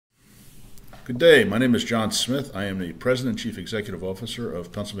Good day. My name is John Smith. I am the President and Chief Executive Officer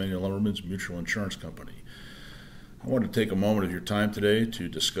of Pennsylvania Lumbermens Mutual Insurance Company. I want to take a moment of your time today to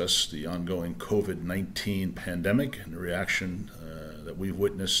discuss the ongoing COVID-19 pandemic and the reaction that we've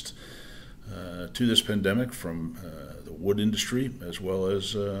witnessed to this pandemic from the wood industry as well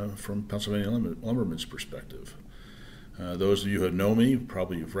as from Pennsylvania Lumbermen's perspective. Those of you who know me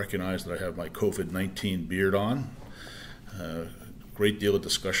probably have recognized that I have my COVID-19 beard on. Great deal of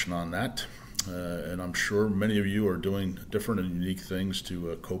discussion on that. And I'm sure many of you are doing different and unique things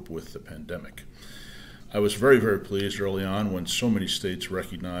to cope with the pandemic. I was very, very pleased early on when so many states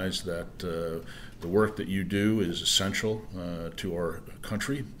recognized that the work that you do is essential to our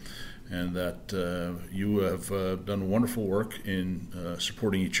country, and that you have done wonderful work in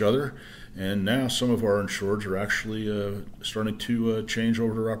supporting each other. And now some of our insureds are actually starting to change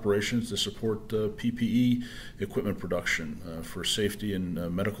over their operations to support PPE equipment production for safety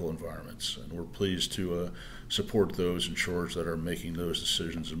in medical environments. And we're pleased to support those insureds that are making those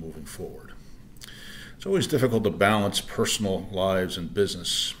decisions and moving forward. It's always difficult to balance personal lives and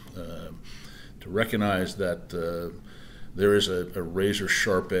business, to recognize that there is a razor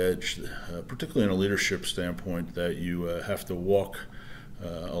sharp edge, particularly in a leadership standpoint, that you have to walk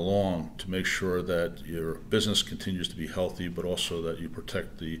along to make sure that your business continues to be healthy, but also that you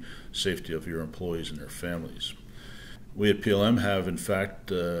protect the safety of your employees and their families. We at PLM have, in fact,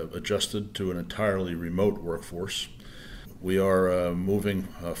 adjusted to an entirely remote workforce. We are moving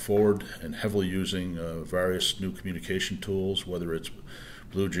forward and heavily using various new communication tools, whether it's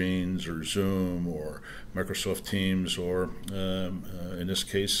Blue Jeans or Zoom or Microsoft Teams or, in this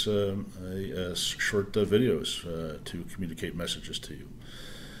case, short videos to communicate messages to you.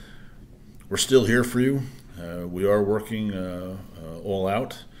 We're still here for you. We are working all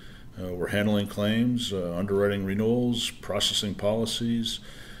out. We're handling claims, underwriting renewals, processing policies.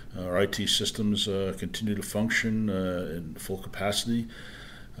 Our IT systems continue to function in full capacity.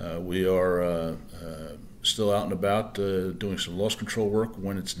 We are still out and about doing some loss control work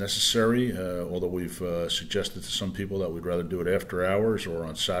when it's necessary, although we've suggested to some people that we'd rather do it after hours or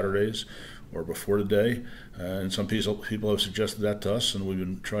on Saturdays or before the day. And some people have suggested that to us, and we've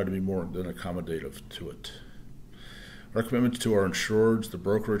been trying to be more than accommodative to it. Our commitment to our insureds, the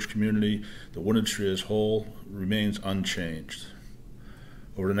brokerage community, the wood industry as a whole remains unchanged.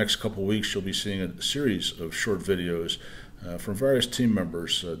 Over the next couple of weeks, you'll be seeing a series of short videos from various team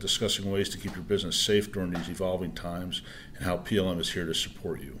members discussing ways to keep your business safe during these evolving times and how PLM is here to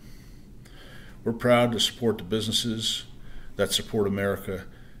support you. We're proud to support the businesses that support America,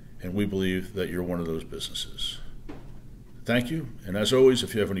 and we believe that you're one of those businesses. Thank you, and as always,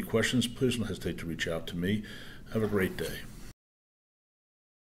 if you have any questions, please don't hesitate to reach out to me. Have a great day.